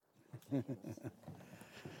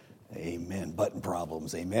Amen. Button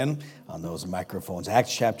problems, amen, on those microphones.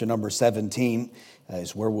 Acts chapter number 17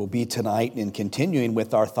 is where we'll be tonight, and continuing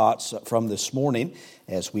with our thoughts from this morning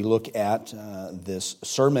as we look at this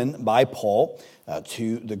sermon by Paul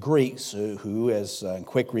to the Greeks, who, as a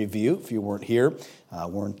quick review, if you weren't here,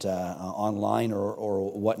 weren't online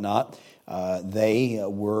or whatnot, they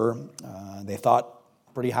thought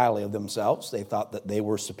pretty highly of themselves. They thought that they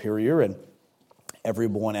were superior and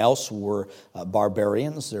everyone else were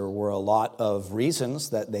barbarians. There were a lot of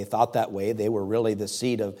reasons that they thought that way. They were really the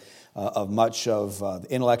seat of much of the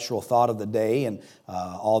intellectual thought of the day and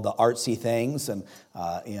all the artsy things, and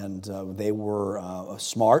they were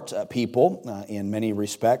smart people in many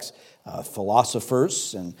respects,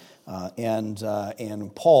 philosophers, and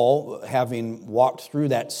Paul, having walked through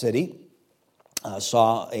that city,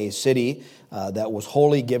 saw a city that was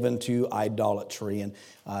wholly given to idolatry. And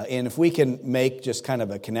if we can make just kind of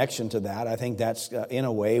a connection to that, I think that's in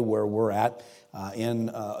a way where we're at in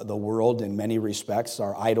the world in many respects.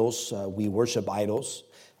 Our idols, we worship idols,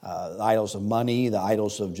 the idols of money, the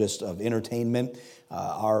idols of entertainment.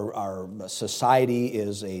 Our society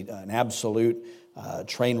is an absolute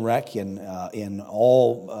train wreck in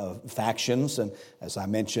all factions, and as I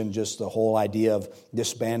mentioned, just the whole idea of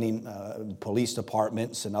disbanding police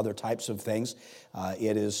departments and other types of things.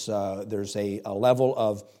 There's a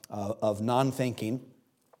level of non-thinking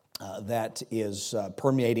that is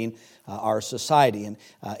permeating our society, and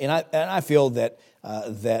I feel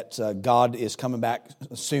that God is coming back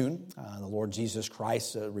soon. The Lord Jesus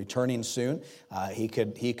Christ returning soon. He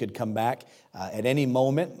could come back at any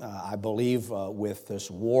moment. I believe with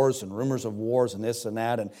this wars and rumors of wars and this and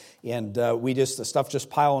that, and the stuff just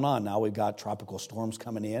piling on. Now we've got tropical storms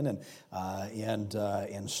coming in,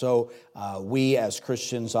 and so we as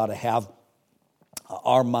Christians ought to have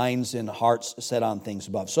our minds and hearts set on things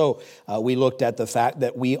above. So we looked at the fact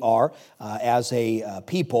that we are, as a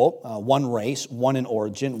people, one race, one in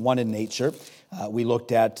origin, one in nature. We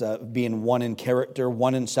looked at being one in character,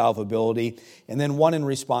 one in salvability, and then one in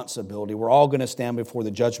responsibility. We're all going to stand before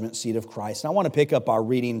the judgment seat of Christ. And I want to pick up our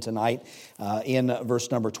reading tonight in verse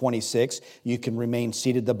number 26. You can remain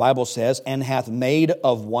seated. The Bible says, "And hath made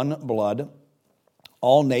of one blood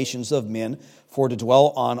all nations of men, for to dwell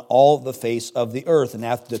on all the face of the earth, and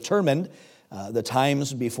hath determined the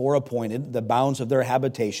times before appointed, the bounds of their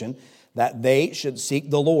habitation, that they should seek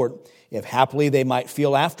the Lord, if haply they might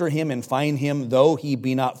feel after him and find him, though he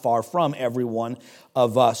be not far from every one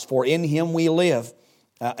of us. For in him we live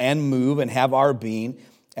and move and have our being,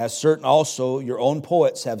 as certain also your own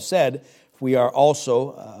poets have said, we are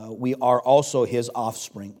also his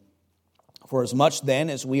offspring. For as much then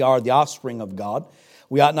as we are the offspring of God,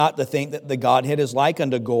 we ought not to think that the Godhead is like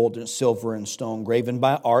unto gold and silver and stone, graven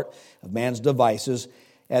by art of man's devices.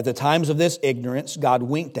 At the times of this ignorance God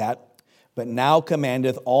winked at, but now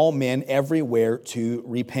commandeth all men everywhere to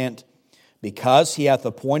repent, because he hath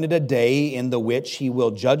appointed a day in the which he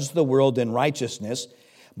will judge the world in righteousness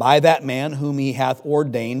by that man whom he hath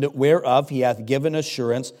ordained, whereof he hath given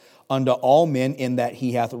assurance unto all men, in that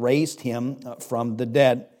he hath raised him from the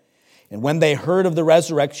dead. And when they heard of the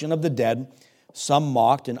resurrection of the dead, some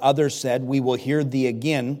mocked, and others said, We will hear thee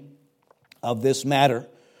again of this matter.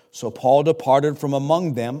 So Paul departed from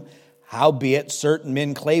among them. Howbeit certain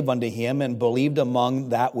men clave unto him, and believed among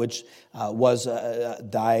that which was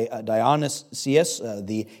Dionysius,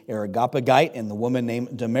 the Areopagite, and the woman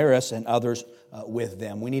named Damaris, and others with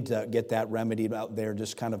them. We need to get that remedied out there.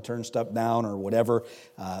 Just kind of turn stuff down or whatever.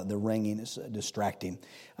 The ringing is distracting.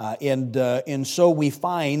 And so we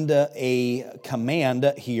find a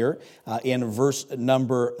command here in verse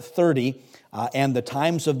number 30. And the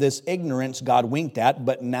times of this ignorance God winked at,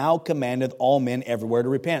 but now commandeth all men everywhere to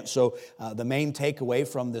repent. So the main takeaway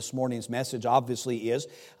from this morning's message obviously is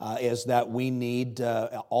that we need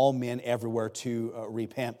all men everywhere to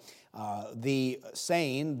repent. The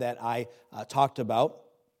saying that I talked about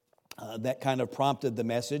that kind of prompted the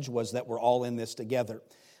message was that we're all in this together.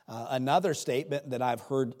 Another statement that I've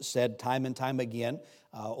heard said time and time again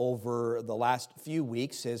over the last few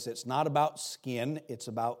weeks is it's not about skin, it's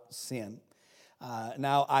about sin.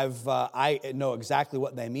 Now, I know exactly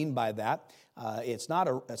what they mean by that. It's not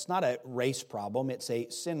a race problem; it's a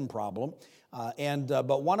sin problem.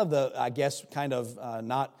 But one of the, I guess, kind of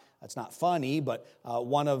it's not funny, but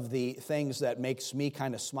one of the things that makes me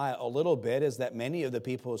kind of smile a little bit is that many of the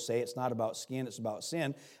people who say it's not about skin, it's about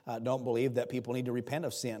sin, don't believe that people need to repent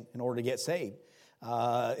of sin in order to get saved.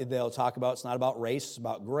 They'll talk about it's not about race, it's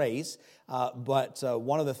about grace. But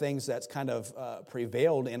one of the things that's kind of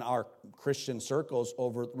prevailed in our Christian circles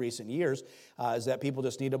over recent years is that people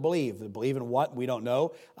just need to believe. They believe in what? We don't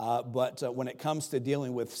know. But when it comes to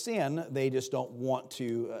dealing with sin, they just don't want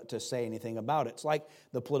to say anything about it. It's like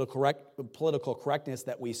the political correctness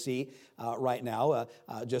that we see right now.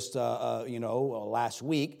 Last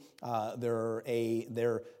week,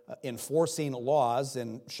 they're enforcing laws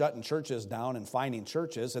and shutting churches down and fining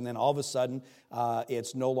churches, and then all of a sudden,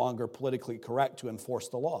 it's no longer politically correct to enforce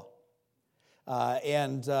the law.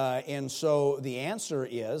 And so the answer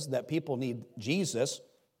is that people need Jesus,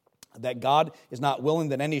 that God is not willing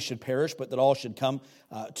that any should perish, but that all should come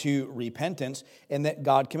to repentance, and that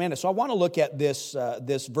God commanded. So I want to look at this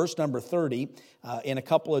verse number 30 in a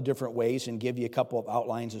couple of different ways and give you a couple of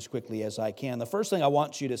outlines as quickly as I can. The first thing I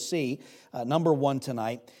want you to see, number one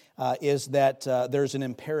tonight, is that there's an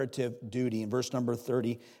imperative duty. In verse number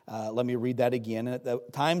 30, let me read that again. At the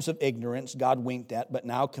times of ignorance, God winked at, but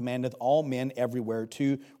now commandeth all men everywhere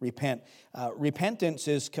to repent. Repentance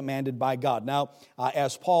is commanded by God. Now,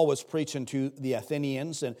 as Paul was preaching to the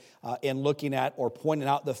Athenians and looking at or pointing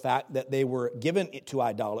out the fact that they were given to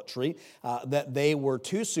idolatry, that they were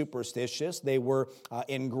too superstitious, they were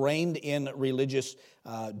ingrained in religious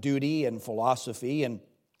duty and philosophy, and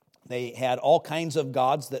they had all kinds of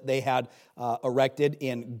gods that they had erected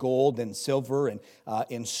in gold and silver and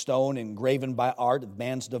in stone, engraven by art,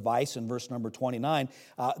 man's device, in verse number 29,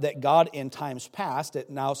 that God in times past,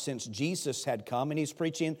 now since Jesus had come, and he's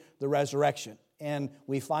preaching the resurrection. And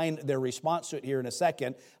we find their response to it here in a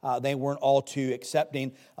second. They weren't all too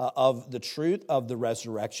accepting of the truth of the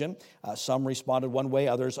resurrection. Some responded one way,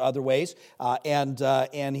 others other ways.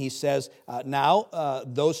 And he says, now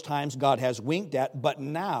those times God has winked at, but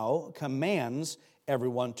now commands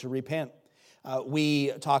everyone to repent.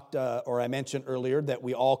 We talked, or I mentioned earlier, that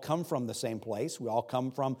we all come from the same place. We all come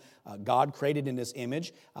from God created in His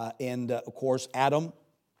image. And of course, Adam.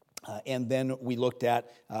 And then we looked at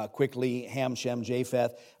quickly Ham, Shem,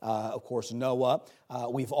 Japheth, of course Noah.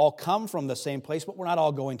 We've all come from the same place, but we're not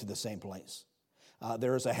all going to the same place.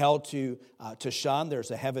 There is a hell to shun.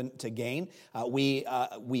 There's a heaven to gain.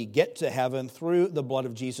 We get to heaven through the blood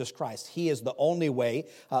of Jesus Christ. He is the only way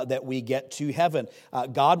that we get to heaven.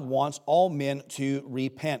 God wants all men to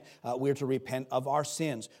repent. We're to repent of our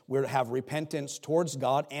sins. We're to have repentance towards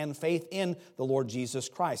God and faith in the Lord Jesus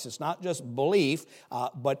Christ. It's not just belief,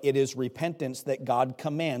 but it is repentance that God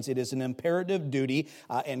commands. It is an imperative duty,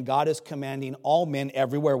 and God is commanding all men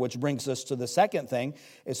everywhere, which brings us to the second thing.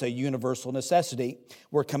 It's a universal necessity.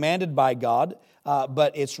 We're commanded by God,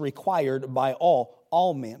 but it's required by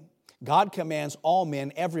all men. God commands all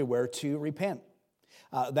men everywhere to repent.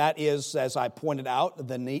 That is, as I pointed out,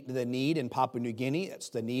 the need in Papua New Guinea. It's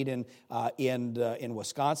the need in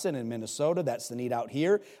Wisconsin and Minnesota. That's the need out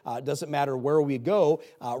here. It doesn't matter where we go.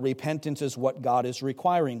 Repentance is what God is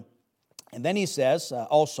requiring. And then he says,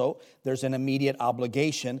 also, there's an immediate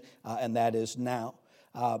obligation, and that is now.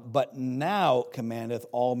 But now commandeth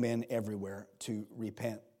all men everywhere to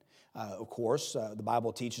repent. Of course, the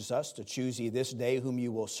Bible teaches us to choose ye this day whom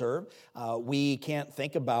you will serve. We can't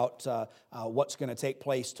think about what's going to take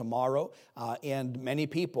place tomorrow, and many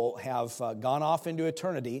people have gone off into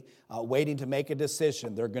eternity waiting to make a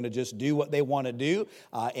decision. They're going to just do what they want to do,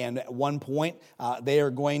 and at one point they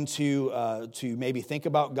are going to maybe think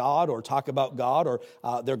about God or talk about God, or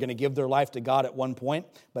they're going to give their life to God at one point.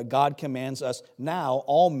 But God commands us now,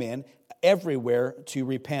 all men, everywhere to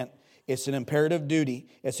repent. It's an imperative duty.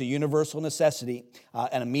 It's a universal necessity,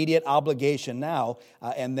 an immediate obligation now,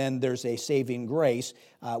 and then there's a saving grace.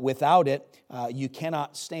 Without it, you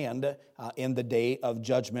cannot stand in the day of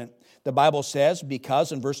judgment. The Bible says,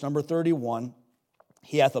 because in verse number 31,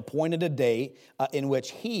 He hath appointed a day in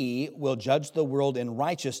which He will judge the world in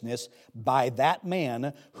righteousness by that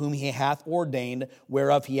man whom He hath ordained,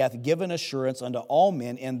 whereof He hath given assurance unto all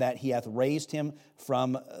men, in that He hath raised Him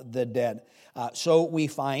from the dead. So we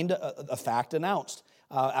find a fact announced.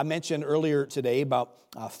 I mentioned earlier today about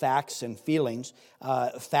facts and feelings.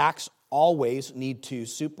 Facts always need to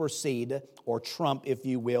supersede or trump, if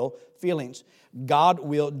you will, feelings. God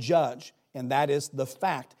will judge, and that is the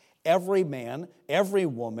fact. Every man, every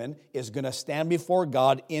woman is going to stand before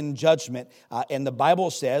God in judgment. And the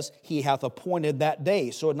Bible says He hath appointed that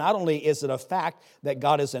day. So not only is it a fact that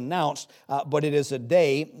God has announced, but it is a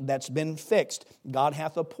day that's been fixed. God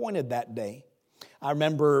hath appointed that day. I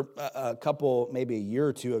remember maybe a year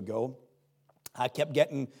or two ago, I kept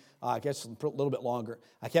getting, I guess a little bit longer,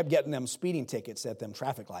 I kept getting them speeding tickets at them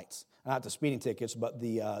traffic lights. Not the speeding tickets, but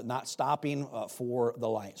the not stopping for the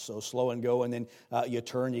lights. So slow and go, and then you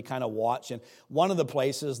turn, you kind of watch. And one of the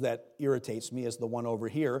places that irritates me is the one over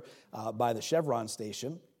here by the Chevron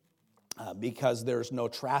station. because there's no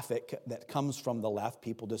traffic that comes from the left.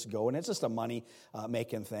 People just go, and it's just a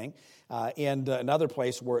money-making thing. And another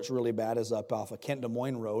place where it's really bad is up off of Kent Des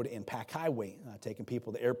Moines Road in Pack Highway, taking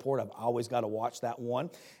people to the airport. I've always got to watch that one.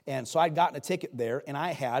 And so I'd gotten a ticket there, and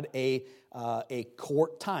I had a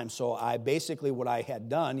court time. So I basically, what I had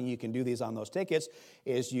done, and you can do these on those tickets,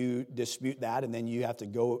 is you dispute that, and then you have to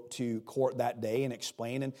go to court that day and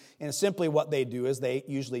explain. And simply what they do is they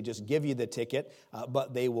usually just give you the ticket,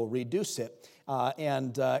 but they will reduce it.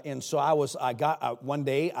 And so one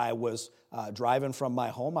day I was driving from my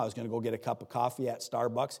home. I was going to go get a cup of coffee at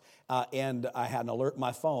Starbucks, and I had an alert on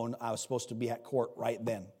my phone. I was supposed to be at court right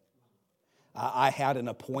then. I had an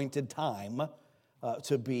appointed time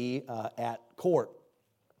to be at court.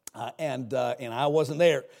 And I wasn't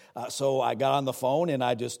there. So I got on the phone and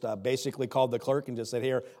I just basically called the clerk and just said,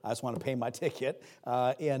 here, I just want to pay my ticket.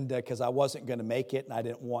 And because I wasn't going to make it and I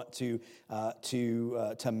didn't want to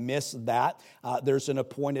miss that. There's an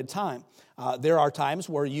appointed time. There are times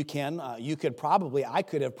where I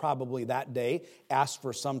could have probably that day asked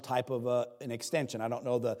for some type of an extension. I don't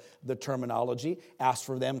know the terminology. Asked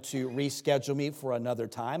for them to reschedule me for another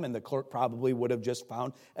time, and the clerk probably would have just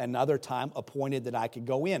found another time appointed that I could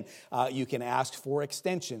go in. You can ask for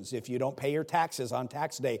extensions. If you don't pay your taxes on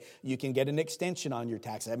tax day, you can get an extension on your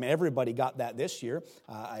taxes. I mean, everybody got that this year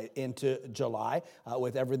into July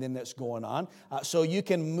with everything that's going on. So you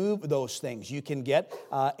can move those things. You can get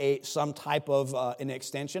some type of an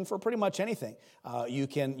extension for pretty much anything. You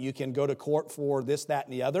can go to court for this, that,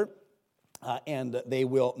 and the other, and they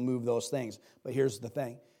will move those things. But here's the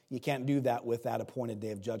thing. You can't do that with that appointed day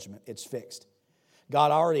of judgment. It's fixed.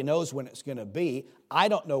 God already knows when it's going to be. I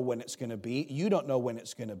don't know when it's going to be. You don't know when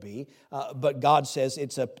it's going to be. But God says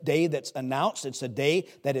it's a day that's announced. It's a day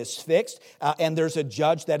that is fixed. And there's a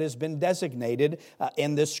judge that has been designated.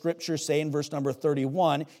 In this scripture say in verse number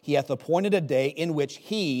 31, he hath appointed a day in which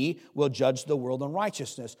he will judge the world in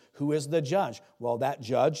righteousness. Who is the judge? Well, that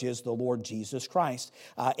judge is the Lord Jesus Christ.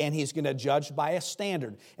 And he's going to judge by a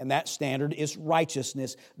standard. And that standard is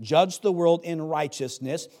righteousness. Judge the world in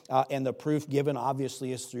righteousness. And the proof given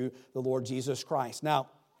obviously is through the Lord Jesus Christ. Now,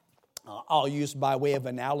 I'll use by way of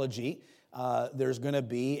analogy, there's going to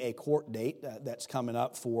be a court date that's coming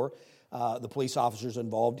up for the police officers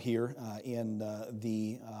involved here in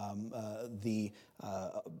the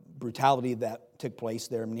brutality that took place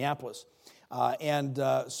there in Minneapolis.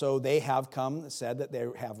 So they have said that they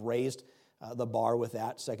have raised the bar with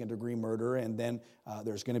that, second-degree murder, and then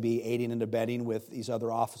there's going to be aiding and abetting with these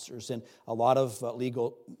other officers. And a lot of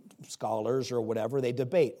legal scholars or whatever, they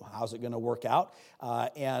debate, how's it going to work out?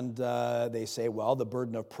 And they say, well, the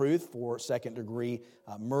burden of proof for second-degree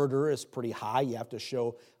murder is pretty high. You have to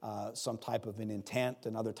show some type of an intent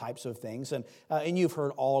and other types of things. And you've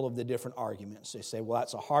heard all of the different arguments. They say, well,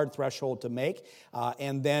 that's a hard threshold to make.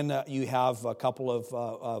 And then you have a couple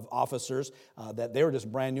of officers that they were just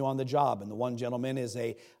brand new on the job. And the one gentleman is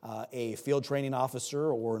a field training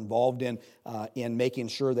officer or involved in making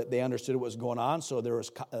sure that they understood what was going on. So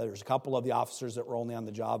there's a couple of the officers that were only on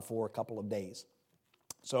the job for a couple of days.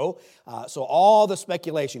 So all the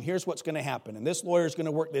speculation, here's what's going to happen, and this lawyer is going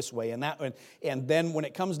to work this way, and that, and then when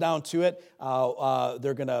it comes down to it,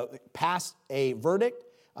 they're going to pass a verdict.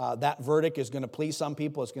 That verdict is going to please some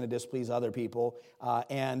people, it's going to displease other people,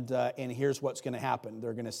 and here's what's going to happen.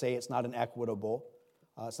 They're going to say it's not an equitable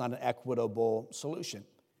solution.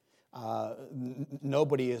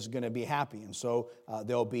 Nobody is going to be happy, and so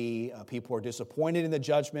there'll be people who are disappointed in the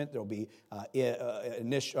judgment. There'll be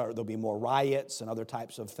there'll be more riots and other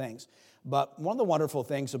types of things. But one of the wonderful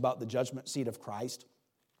things about the judgment seat of Christ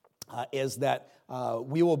is that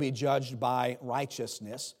we will be judged by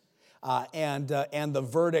righteousness, and the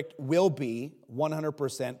verdict will be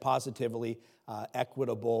 100% positively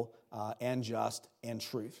equitable and just and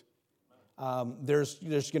truth. There's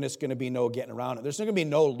going to be no getting around it. There's going to be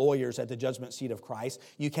no lawyers at the judgment seat of Christ.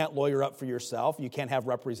 You can't lawyer up for yourself. You can't have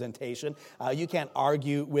representation. You can't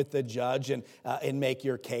argue with the judge and make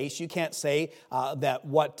your case. You can't say that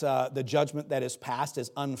what the judgment that is passed is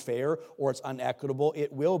unfair or it's unequitable.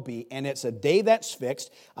 It will be, and it's a day that's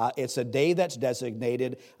fixed. It's a day that's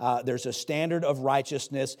designated. There's a standard of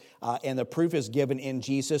righteousness, and the proof is given in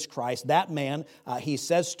Jesus Christ. That man, he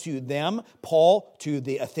says to them, Paul, to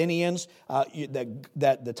the Athenians,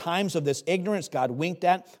 that the times of this ignorance God winked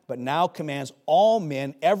at, but now commands all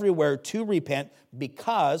men everywhere to repent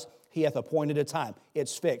because he hath appointed a time.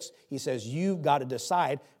 It's fixed. He says, you've got to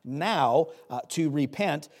decide now to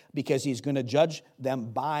repent because he's going to judge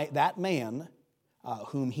them by that man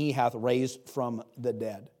whom he hath raised from the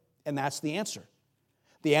dead. And that's the answer.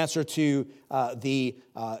 The answer to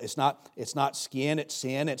it's not skin, it's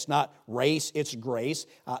sin. It's not race, it's grace.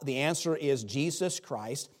 The answer is Jesus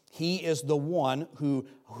Christ. He is the one who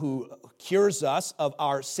cures us of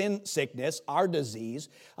our sin sickness, our disease,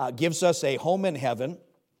 gives us a home in heaven,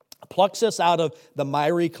 plucks us out of the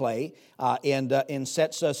miry clay, and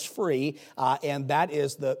sets us free. And that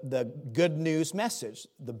is the good news message.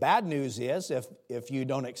 The bad news is if you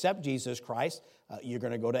don't accept Jesus Christ, you're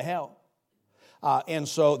going to go to hell. And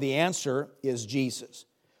so the answer is Jesus.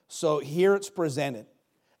 So here it's presented.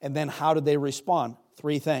 And then how did they respond?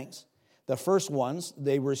 3 things. The first ones,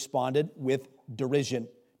 they responded with derision.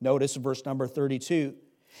 Notice verse number 32.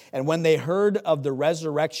 And when they heard of the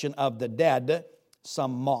resurrection of the dead,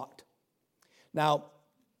 some mocked. Now,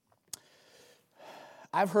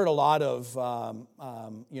 I've heard a lot of,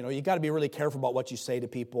 you got to be really careful about what you say to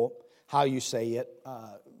people, how you say it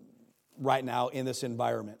right now in this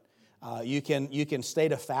environment. You can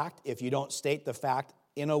state a fact. If you don't state the fact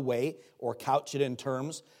in a way or couch it in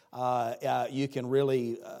terms, you can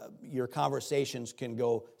really, your conversations can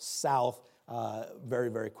go south very,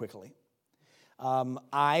 very quickly.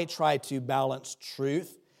 I try to balance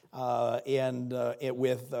truth and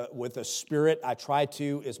with the Spirit. I try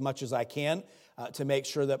to, as much as I can, to make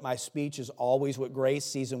sure that my speech is always with grace,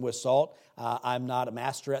 seasoned with salt. I'm not a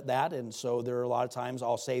master at that, and so there are a lot of times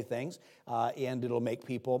I'll say things, and it'll make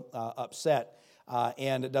people upset.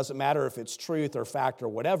 And it doesn't matter if it's truth or fact or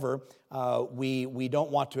whatever. We don't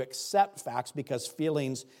want to accept facts because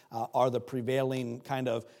feelings are the prevailing kind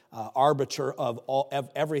of arbiter of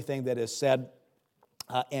everything that is said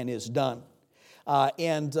and is done.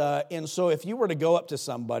 And so if you were to go up to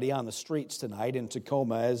somebody on the streets tonight in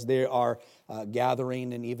Tacoma as they are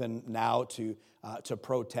gathering and even now to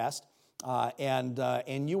protest,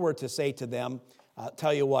 and you were to say to them,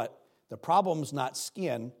 tell you what, the problem's not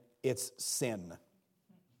skin, it's sin.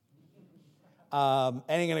 Ain't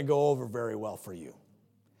going to go over very well for you.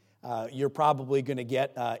 You're probably going to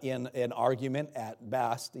get in an argument at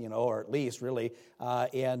best, or at least really,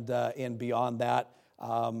 and beyond that,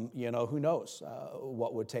 who knows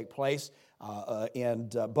what would take place.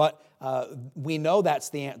 But we know that's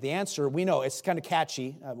the answer. We know it's kind of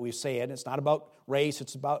catchy. We say it. It's not about race.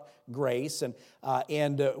 It's about grace.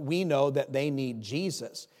 And we know that they need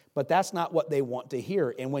Jesus. But that's not what they want to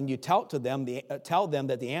hear. And when you tell them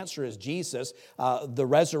that the answer is Jesus, the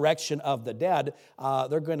resurrection of the dead,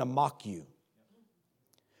 they're going to mock you.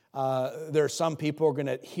 There are some people who are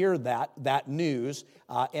going to hear that news,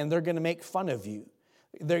 and they're going to make fun of you.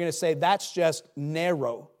 They're going to say, that's just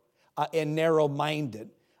narrow and narrow-minded.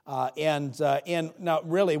 And now,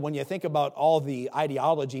 really, when you think about all the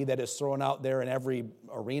ideology that is thrown out there in every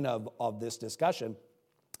arena of this discussion,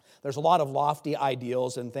 there's a lot of lofty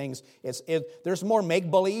ideals and things. There's more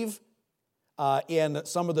make-believe in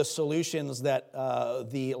some of the solutions that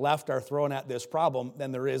the left are throwing at this problem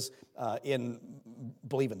than there is in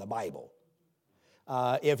believing the Bible.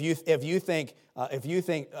 If you think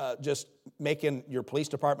just making your police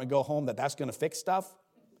department go home that's going to fix stuff,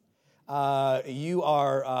 you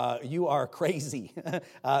are crazy.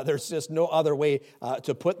 There's just no other way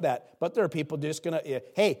to put that. But there are people just going to,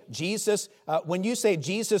 hey, Jesus, when you say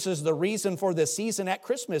Jesus is the reason for the season at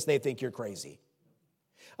Christmas, they think you're crazy.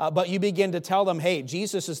 But you begin to tell them, hey,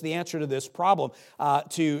 Jesus is the answer to this problem,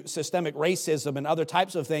 to systemic racism and other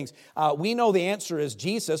types of things. We know the answer is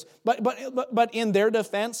Jesus, but in their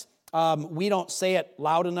defense, we don't say it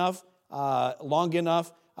loud enough, long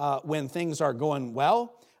enough when things are going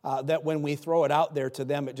well. That when we throw it out there to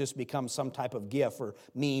them, it just becomes some type of gif or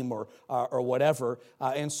meme or whatever.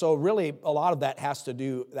 And so really a lot of that has to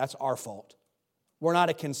do, that's our fault. We're not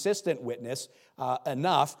a consistent witness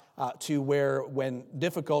enough to where when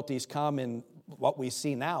difficulties come in what we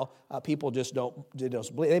see now, people just don't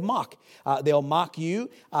believe. They mock. They'll mock you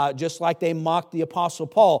just like they mocked the Apostle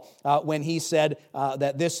Paul when he said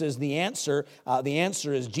that this is the answer. The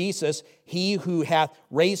answer is Jesus. He who hath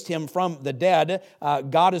raised him from the dead,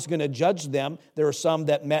 God is going to judge them. There are some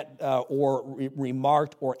that met or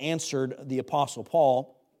remarked or answered the Apostle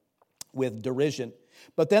Paul with derision.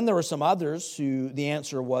 But then there were some others who the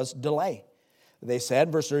answer was delay. They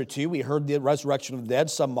said, verse 32, we heard the resurrection of the dead.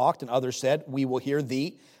 Some mocked, and others said, we will hear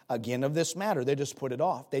thee again of this matter. They just put it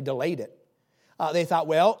off. They delayed it. They thought,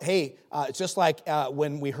 well, hey, it's just like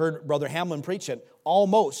when we heard Brother Hamlin preach it,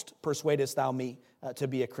 almost persuadest thou me to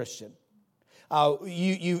be a Christian.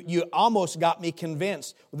 You almost got me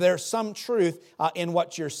convinced. There's some truth in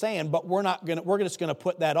what you're saying, but we're just going to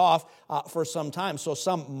put that off for some time. So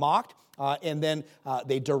some mocked. And then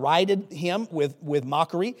they derided him with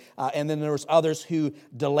mockery. And then there was others who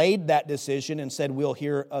delayed that decision and said, we'll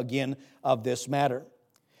hear again of this matter.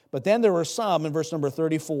 But then there were some, in verse number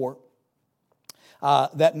 34,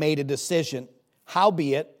 that made a decision.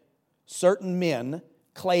 Howbeit, certain men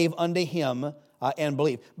clave unto him and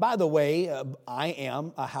believe. By the way, I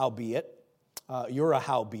am a howbeit. You're a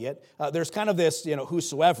howbeit. There's kind of this,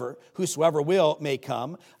 whosoever will may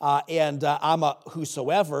come, and I'm a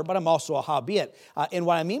whosoever, but I'm also a howbeit. And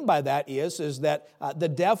what I mean by that is that the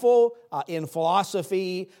devil in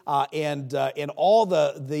philosophy and in all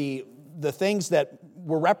the things that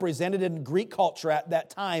were represented in Greek culture at that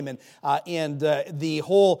time, and the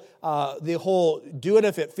whole do it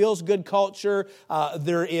if it feels good culture.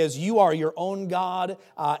 There is you are your own God,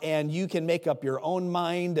 and you can make up your own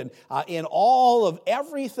mind, and in all of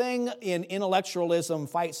everything in intellectualism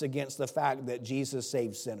fights against the fact that Jesus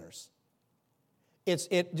saves sinners.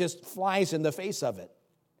 It just flies in the face of it.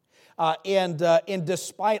 And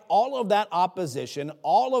despite all of that opposition,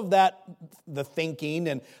 all of that, the thinking,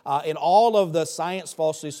 and all of the science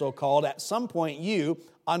falsely so-called, at some point you,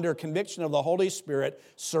 under conviction of the Holy Spirit,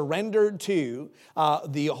 surrendered to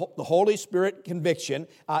the Holy Spirit conviction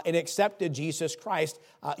and accepted Jesus Christ.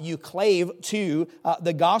 You clave to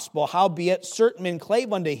the gospel. Howbeit certain men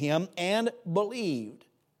clave unto him and believed.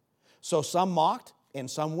 So some mocked and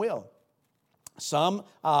some will. Some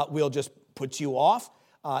will just put you off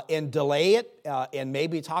and delay it and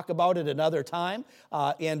maybe talk about it another time.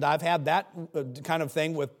 And I've had that kind of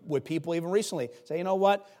thing with people even recently. Say, you know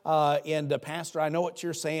what, Pastor, I know what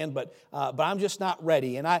you're saying, but I'm just not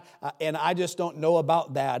ready, and I just don't know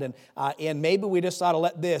about that, and maybe we just ought to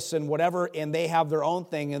let this and whatever, and they have their own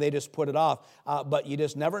thing and they just put it off. But you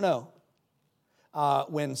just never know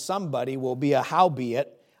when somebody will be a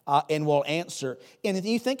howbeit and will answer. And if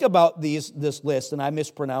you think about this list, and I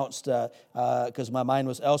mispronounced because my mind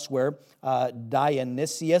was elsewhere,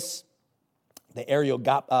 Dionysius, the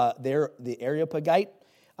Areopagite,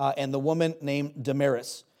 and the woman named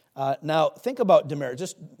Damaris. Now, think about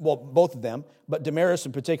Damaris, both of them, but Damaris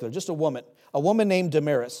in particular, just a woman named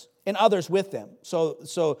Damaris, and others with them.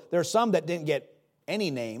 So there are some that didn't get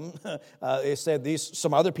any name. They said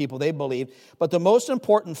some other people they believed. But the most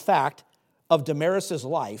important fact of Damaris'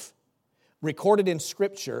 life, recorded in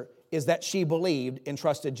Scripture, is that she believed and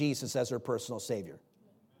trusted Jesus as her personal Savior.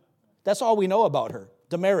 That's all we know about her,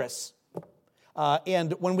 Damaris.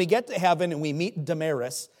 And when we get to heaven and we meet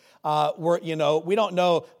Damaris, we don't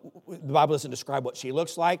know, the Bible doesn't describe what she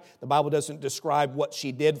looks like. The Bible doesn't describe what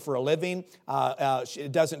she did for a living.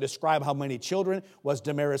 It doesn't describe how many children. Was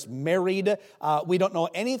Damaris married? We don't know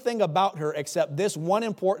anything about her except this one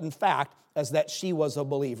important fact, is that she was a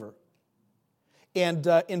believer. And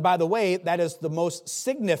by the way, that is the most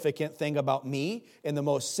significant thing about me and the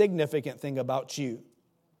most significant thing about you,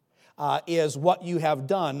 is what you have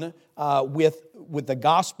done with the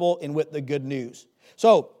gospel and with the good news.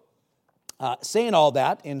 So, saying all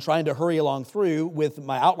that and trying to hurry along through with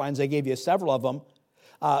my outlines, I gave you several of them.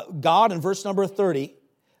 God in verse number 30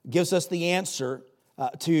 gives us the answer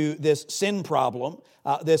to this sin problem,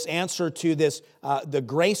 this answer to this the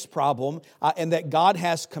grace problem, and that God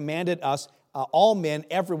has commanded us, all men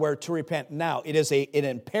everywhere, to repent. Now, it is an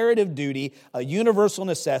imperative duty, a universal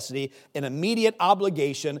necessity, an immediate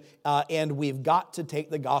obligation, and we've got to take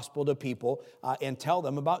the gospel to people and tell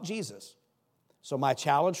them about Jesus. So my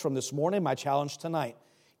challenge from this morning, my challenge tonight,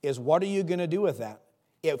 is what are you going to do with that?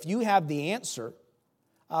 If you have the answer,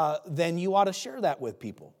 then you ought to share that with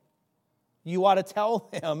people. You ought to tell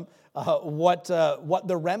them what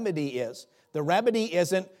the remedy is. The remedy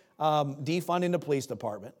isn't defunding the police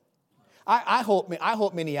department. I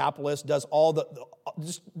hope Minneapolis does all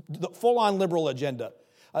the full-on liberal agenda.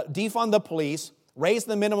 Defund the police, raise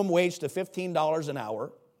the minimum wage to $15 an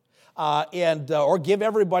hour, or give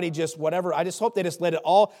everybody just whatever. I just hope they just let it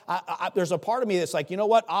all. There's a part of me that's like, you know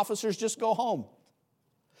what? Officers, just go home.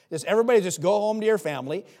 Everybody just go home to your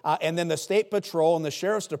family, and then the state patrol and the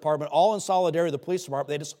sheriff's department, all in solidarity with the police department,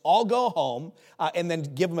 they just all go home and then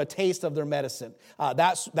give them a taste of their medicine.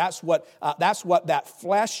 That's what that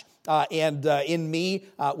flesh and in me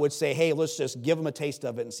would say. Hey, let's just give them a taste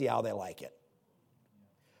of it and see how they like it.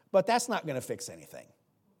 But that's not going to fix anything.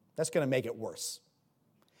 That's going to make it worse.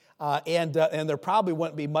 And there probably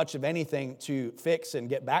wouldn't be much of anything to fix and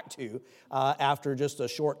get back to after just a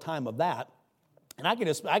short time of that. And I can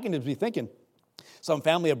just be thinking, some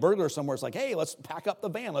family of burglars somewhere is like, hey, let's pack up the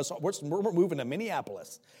van. We're moving to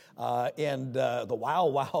Minneapolis and the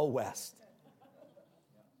Wild Wild West.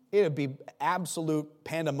 It would be absolute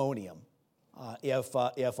pandemonium if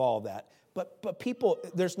all of that. But people,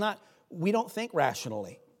 we don't think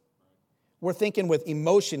rationally. We're thinking with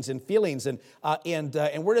emotions and feelings, and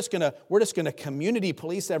we're just gonna community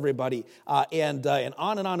police everybody, and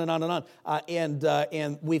on and on and on and on,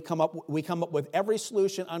 and we come up with every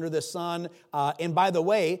solution under the sun. And by the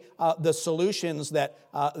way, the solutions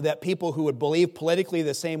that people who would believe politically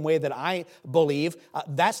the same way that I believe,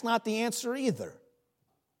 that's not the answer either.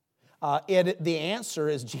 The answer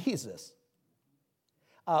is Jesus.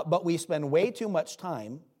 But we spend way too much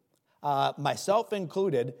time, myself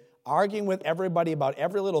included, arguing with everybody about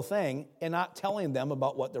every little thing and not telling them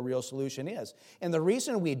about what the real solution is. And the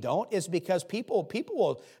reason we don't is because people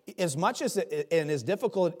will, as much as and as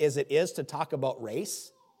difficult as it is to talk about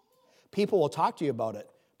race, people will talk to you about it.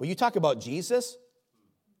 But you talk about Jesus,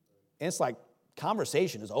 and it's like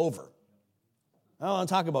conversation is over. I don't want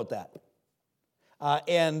to talk about that.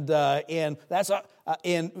 And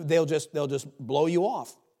they'll just blow you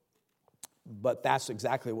off. But that's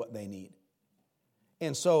exactly what they need.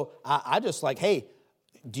 And so I just like, hey,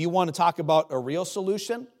 do you want to talk about a real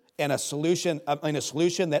solution and a solution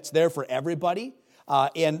that's there for everybody?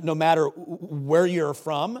 And no matter where you're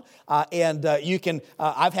from, you can.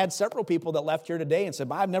 I've had several people that left here today and said,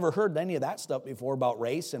 "I've never heard any of that stuff before about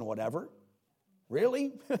race and whatever."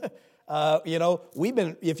 Really?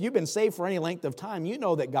 If you've been saved for any length of time, you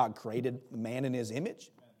know that God created man in His image,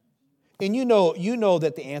 and you know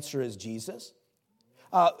that the answer is Jesus.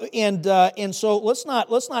 And so let's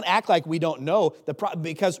not act like we don't know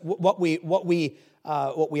because what we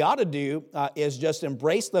ought to do is just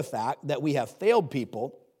embrace the fact that we have failed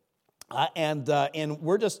people, and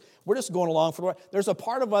we're just going along for the ride. There's a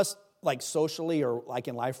part of us, like socially or like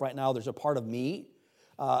in life right now, there's a part of me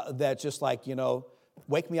that's just like,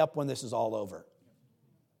 wake me up when this is all over,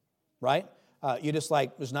 right? You just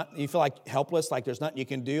like you feel like helpless, like there's nothing you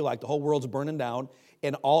can do, like the whole world's burning down,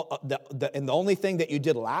 and and the only thing that you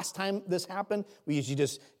did last time this happened was you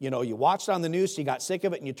just you watched it on the news, so you got sick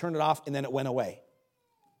of it, and you turned it off, and then it went away.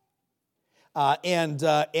 And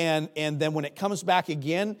then when it comes back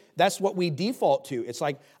again, that's what we default to. It's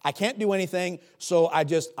like, I can't do anything, so I'll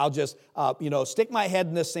just stick my head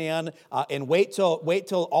in the sand and wait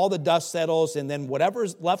till all the dust settles, and then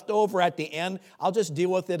whatever's left over at the end, I'll just deal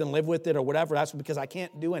with it and live with it or whatever. That's because I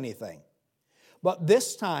can't do anything. But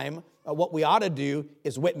this time, what we ought to do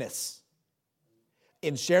is witness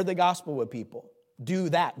and share the gospel with people. Do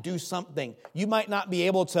that. Do something. You might not be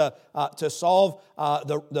able to solve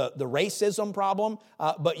the racism problem,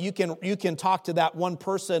 but you can talk to that one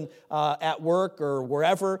person at work or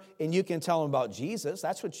wherever, and you can tell them about Jesus.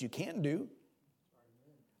 That's what you can do.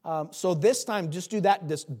 So this time, just do that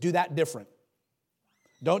different.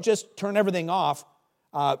 Don't just turn everything off.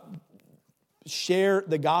 Share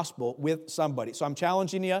the gospel with somebody. So I'm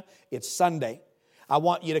challenging you. It's Sunday. I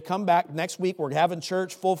want you to come back next week. We're having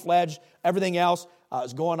church full-fledged. Everything else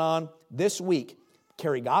is going on. This week,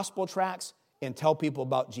 carry gospel tracts and tell people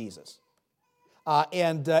about Jesus.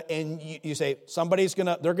 And you say,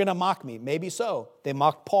 they're going to mock me. Maybe so. They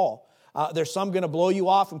mocked Paul. There's some going to blow you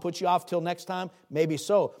off and put you off till next time. Maybe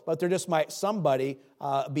so. But there just might somebody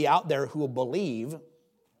be out there who will believe,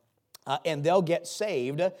 and they'll get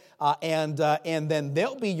saved, and then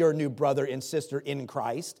they'll be your new brother and sister in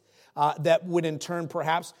Christ. That would in turn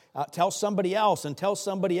perhaps tell somebody else, and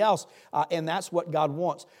that's what God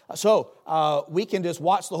wants. So we can just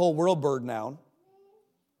watch the whole world burn down,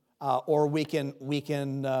 or we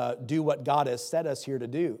can do what God has set us here to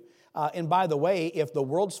do. And by the way, if the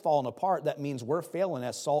world's falling apart, that means we're failing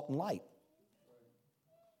as salt and light.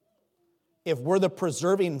 If we're the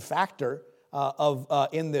preserving factor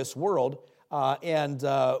in this world, and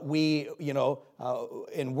we're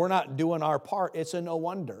not doing our part, it's a no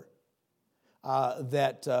wonder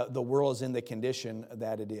that the world is in the condition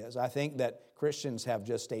that it is. I think that Christians have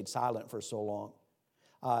just stayed silent for so long.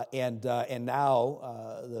 And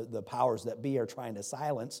now the powers that be are trying to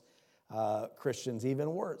silence Christians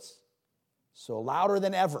even worse. So louder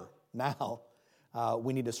than ever now,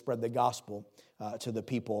 we need to spread the gospel to the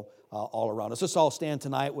people all around us. Let's all stand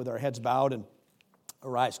tonight with our heads bowed and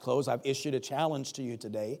our eyes closed. I've issued a challenge to you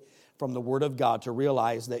today from the Word of God to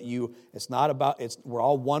realize that we're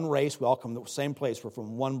all one race, we all come from the same place, we're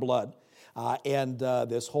from one blood. And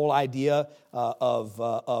this whole idea of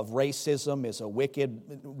racism is a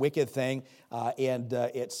wicked thing, and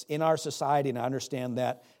it's in our society, and I understand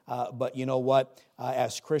that. But you know what?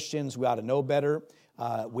 As Christians, we ought to know better.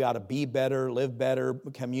 We ought to be better, live better,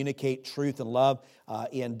 communicate truth and love,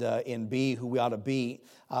 and be who we ought to be.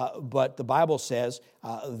 But the Bible says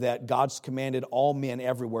that God's commanded all men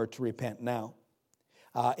everywhere to repent now.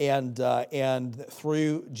 And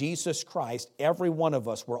through Jesus Christ, every one of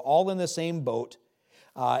us, we're all in the same boat.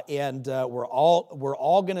 And we're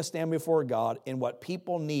all going to stand before God, and what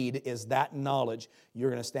people need is that knowledge. You're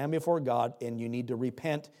going to stand before God, and you need to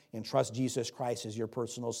repent and trust Jesus Christ as your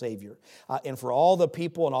personal Savior. And for all the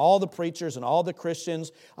people and all the preachers and all the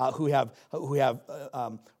Christians who have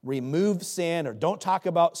removed sin or don't talk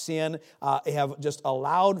about sin, have just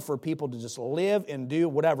allowed for people to just live and do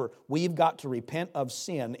whatever, we've got to repent of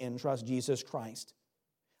sin and trust Jesus Christ.